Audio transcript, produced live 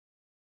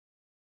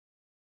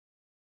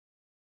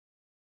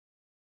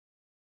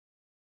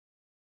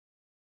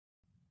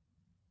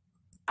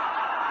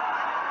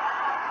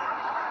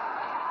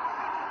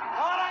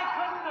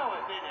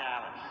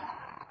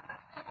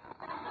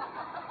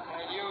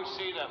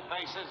the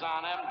faces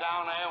on them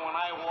down there when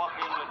I walk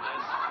in with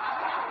this.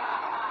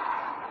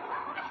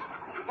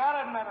 You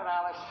gotta admit it,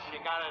 Alice.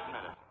 You gotta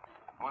admit it.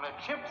 When the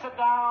chips are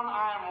down,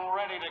 I'm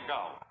ready to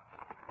go.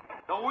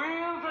 The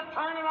wheels are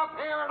turning up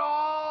here at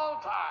all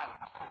times.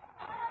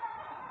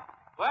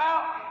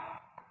 Well,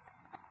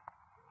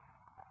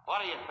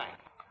 what do you think?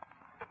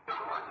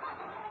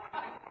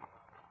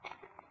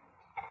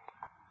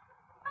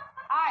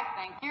 I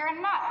think you're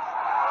nuts.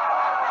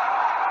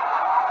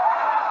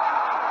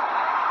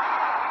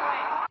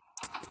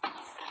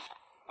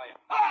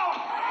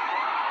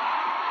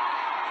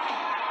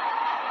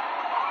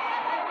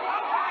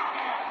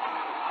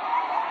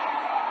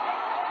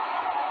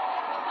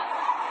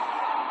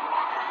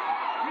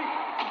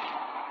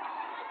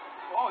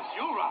 Oh, it's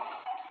you, Ralph.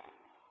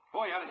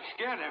 Boy, I was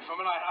scared there for a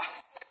minute.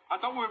 I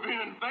thought we were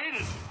being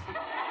invaded.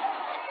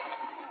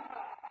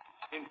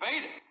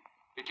 Invaded?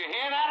 Did you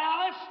hear that,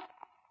 Alice?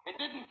 It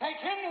didn't take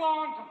him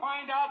long to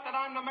find out that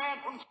I'm the man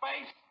from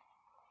space.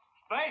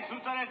 Space? Who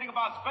said anything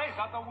about space?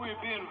 I thought we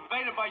were being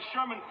invaded by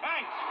Sherman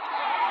tanks.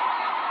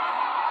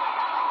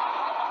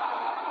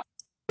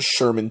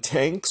 Sherman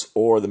tanks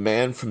or the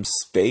man from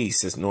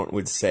space, as Norton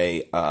would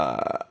say.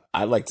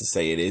 I like to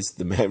say it is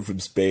the man from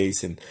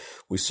space, and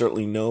we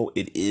certainly know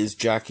it is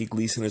Jackie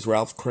Gleason as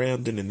Ralph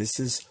Kramden, and this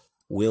is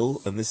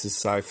Will, and this is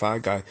Sci-Fi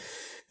Guy,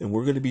 and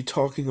we're going to be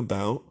talking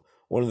about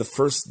one of the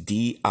first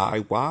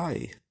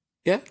DIY,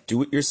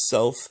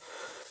 do-it-yourself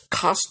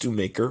costume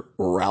maker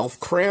Ralph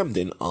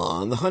Kramden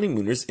on The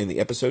Honeymooners in the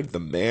episode The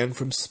Man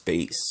from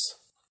Space.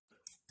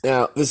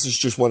 Now, this is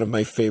just one of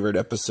my favorite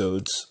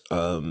episodes.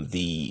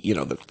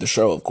 The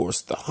show, of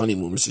course, The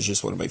Honeymooners is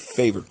just one of my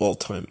favorite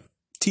all-time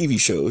TV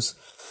shows.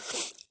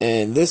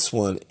 And this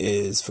one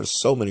is, for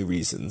so many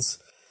reasons,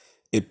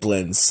 it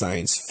blends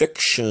science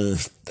fiction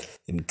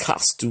and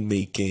costume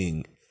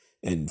making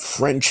and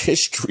French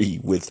history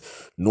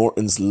with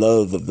Norton's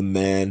love of the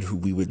man who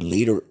we would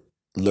later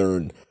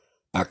learn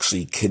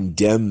actually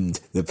condemned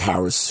the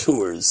power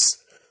sewers,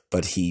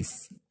 but he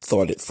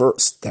thought at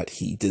first that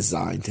he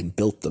designed and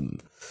built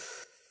them.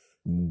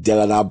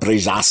 Delana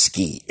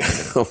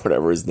or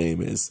whatever his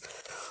name is.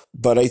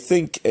 But I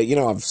think,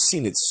 I've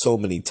seen it so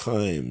many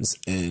times,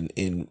 and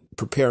in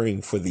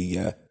preparing for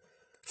the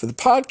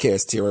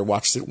podcast here, I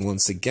watched it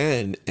once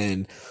again,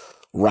 and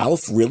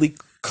Ralph really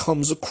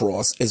comes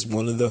across as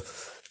one of the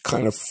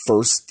kind of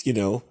first,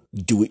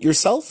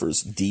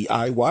 do-it-yourselfers,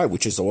 DIY,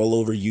 which is all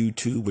over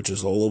YouTube, which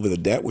is all over the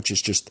net, which is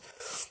just,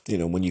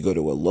 when you go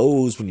to a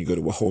Lowe's, when you go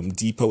to a Home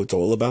Depot, it's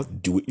all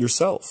about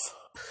do-it-yourself.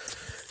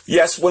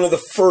 Yes, one of the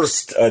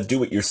first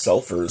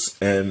do-it-yourselfers,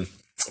 and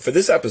for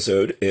this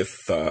episode, if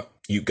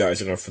you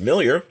guys are not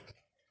familiar,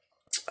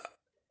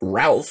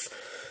 Ralph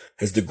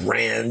has the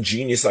grand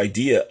genius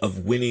idea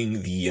of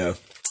winning the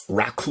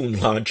Raccoon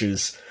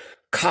Lodge's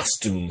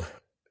costume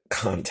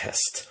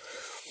contest.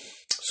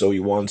 So he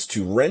wants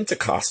to rent a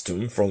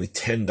costume for only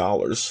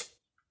 $10.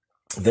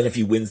 Then if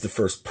he wins the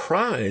first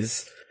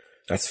prize,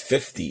 that's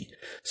 $50.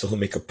 So he'll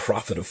make a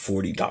profit of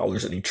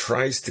 $40, and he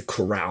tries to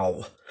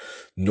corral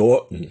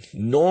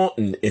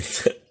Norton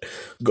into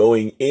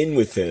going in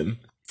with him.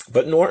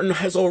 But Norton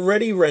has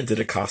already rented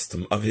a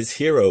costume of his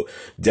hero,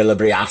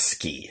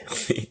 Delabriaski,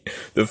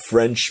 the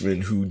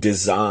Frenchman who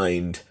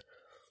designed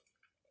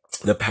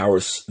the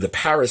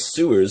Paris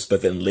sewers,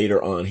 but then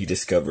later on he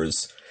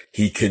discovers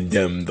he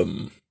condemned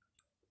them.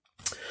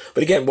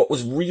 But again, what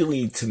was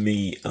really, to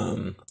me,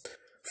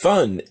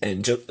 fun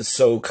and just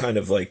so kind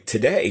of like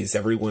today is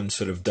everyone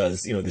sort of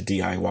does, the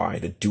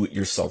DIY, the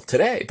do-it-yourself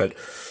today. But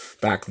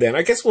back then,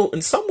 I guess, well,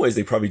 in some ways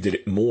they probably did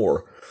it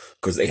more,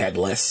 because they had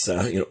less,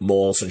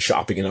 malls and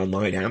shopping and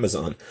online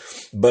Amazon.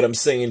 But I'm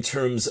saying in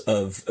terms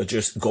of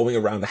just going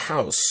around the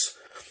house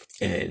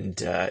and,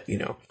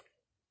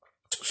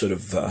 sort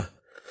of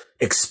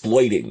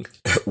exploiting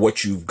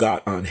what you've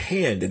got on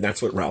hand. And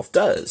that's what Ralph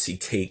does. He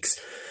takes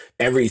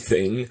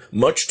everything,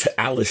 much to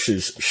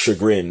Alice's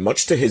chagrin,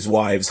 much to his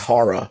wife's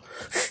horror.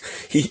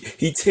 He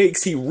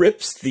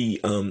rips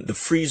the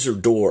freezer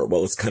door.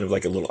 Well, it's kind of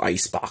like a little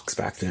ice box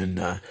back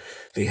then.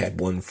 They had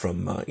one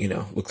from,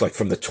 looked like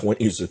from the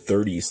 20s or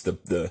 30s.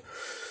 The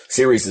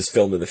series is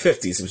filmed in the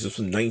 50s. It was just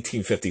from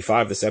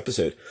 1955, this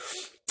episode.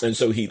 And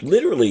so he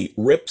literally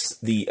rips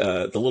the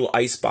little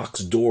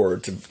icebox door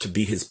to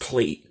be his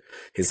plate,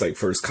 his like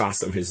first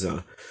costume, his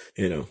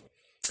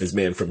his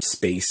man from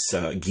space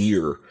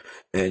gear.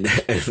 And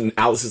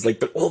Alice is like,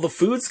 but all the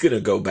food's gonna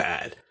go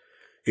bad.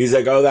 He's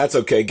like, oh, that's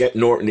okay. Get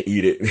Norton to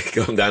eat it.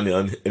 Come down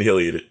and he'll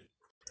eat it.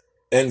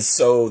 And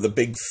so the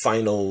big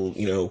final,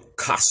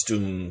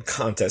 costume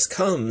contest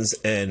comes,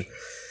 and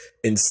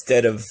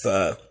instead of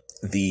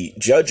the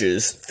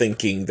judges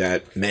thinking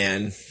that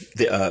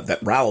that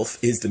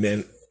Ralph is the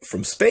man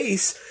from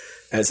space,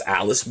 as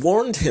Alice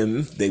warned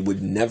him, they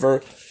would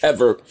never,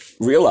 ever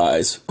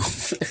realize,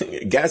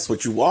 guess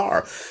what you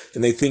are.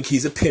 And they think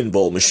he's a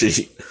pinball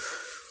machine.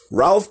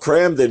 Ralph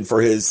Kramden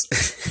for his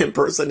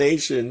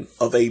impersonation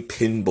of a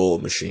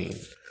pinball machine.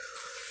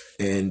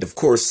 And of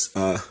course,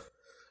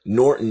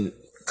 Norton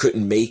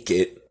couldn't make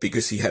it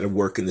because he had to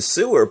work in the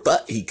sewer,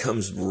 but he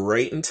comes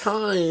right in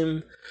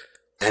time.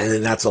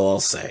 And that's all I'll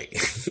say.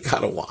 You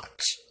gotta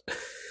watch.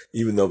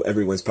 Even though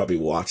everyone's probably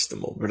watched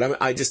them all.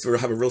 But I just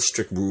have a real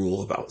strict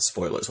rule about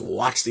spoilers.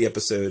 Watch the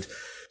episode.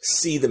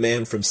 See the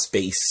man from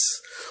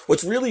space.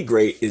 What's really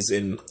great is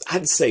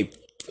I'd say,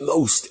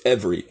 most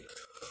every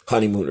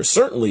Honeymooner,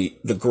 certainly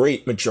the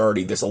great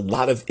majority, there's a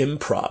lot of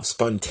improv,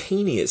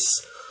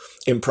 spontaneous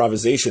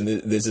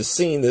improvisation. There's a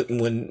scene that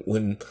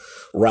when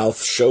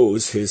Ralph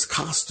shows his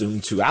costume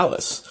to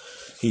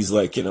Alice, he's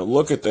like,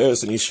 look at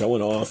this, and he's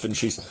showing off, and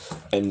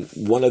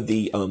one of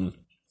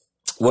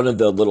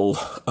the little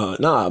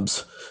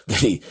knobs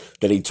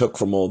that he took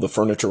from all the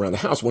furniture around the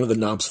house, one of the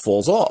knobs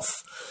falls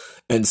off.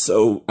 And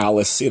so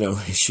Alice,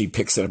 she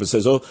picks it up and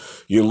says, "Oh,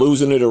 you're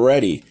losing it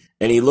already."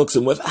 And he looks,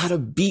 and without a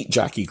beat,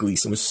 Jackie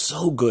Gleason was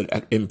so good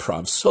at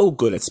improv, so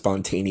good at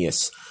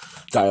spontaneous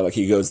dialogue.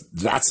 He goes,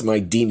 "That's my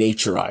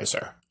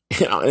denaturizer."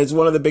 And it's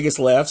one of the biggest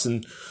laughs,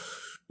 and,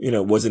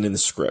 it wasn't in the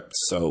script.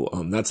 So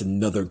that's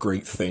another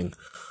great thing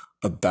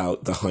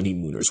about the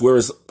Honeymooners.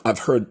 Whereas I've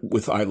heard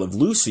with I Love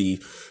Lucy,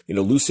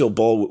 Lucille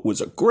Ball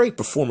was a great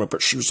performer,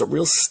 but she was a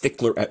real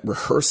stickler at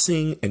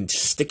rehearsing and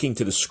sticking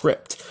to the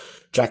script.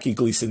 Jackie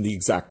Gleason, the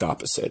exact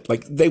opposite.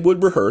 Like, they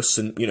would rehearse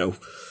and,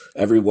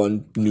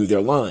 everyone knew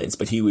their lines,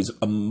 but he was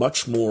a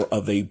much more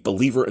of a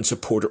believer and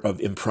supporter of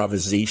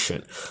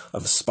improvisation,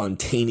 of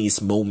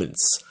spontaneous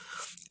moments.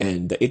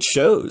 And it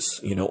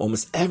shows,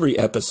 almost every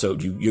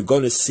episode, you're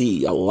going to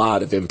see a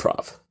lot of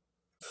improv.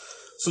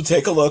 So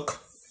take a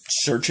look,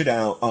 search it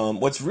out.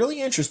 What's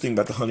really interesting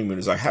about the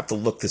Honeymooners, I have to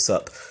look this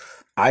up.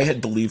 I had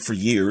believed for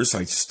years,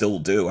 I still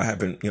do, I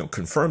haven't,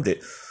 confirmed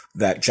it,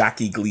 that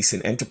Jackie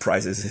Gleason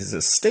Enterprises is his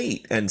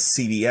estate, and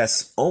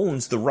CBS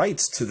owns the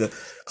rights to the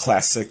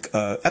classic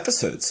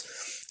episodes.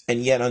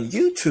 And yet on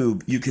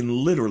YouTube, you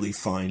can literally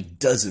find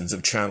dozens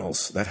of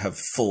channels that have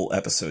full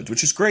episodes,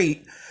 which is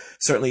great,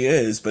 certainly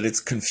is, but it's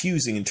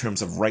confusing in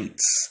terms of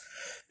rights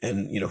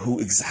and, who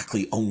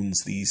exactly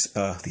owns these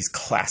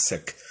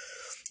classic,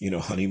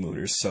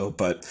 Honeymooners. So,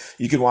 but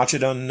you can watch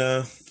it on,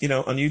 on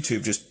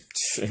YouTube. Just,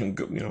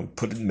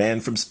 put Man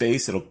from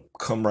Space. It'll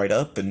come right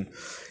up, and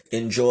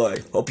enjoy.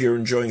 Hope you're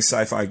enjoying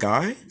Sci-Fi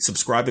Guy.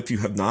 Subscribe if you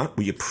have not.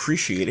 We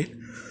appreciate it.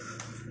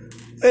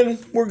 And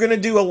we're going to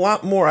do a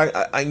lot more.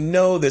 I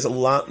know there's a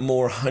lot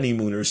more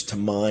Honeymooners to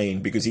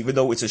mine, because even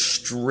though it's a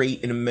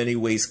straight, in many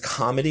ways,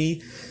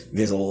 comedy,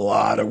 there's a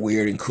lot of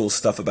weird and cool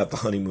stuff about the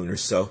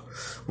Honeymooners. So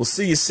we'll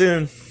see you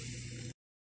soon.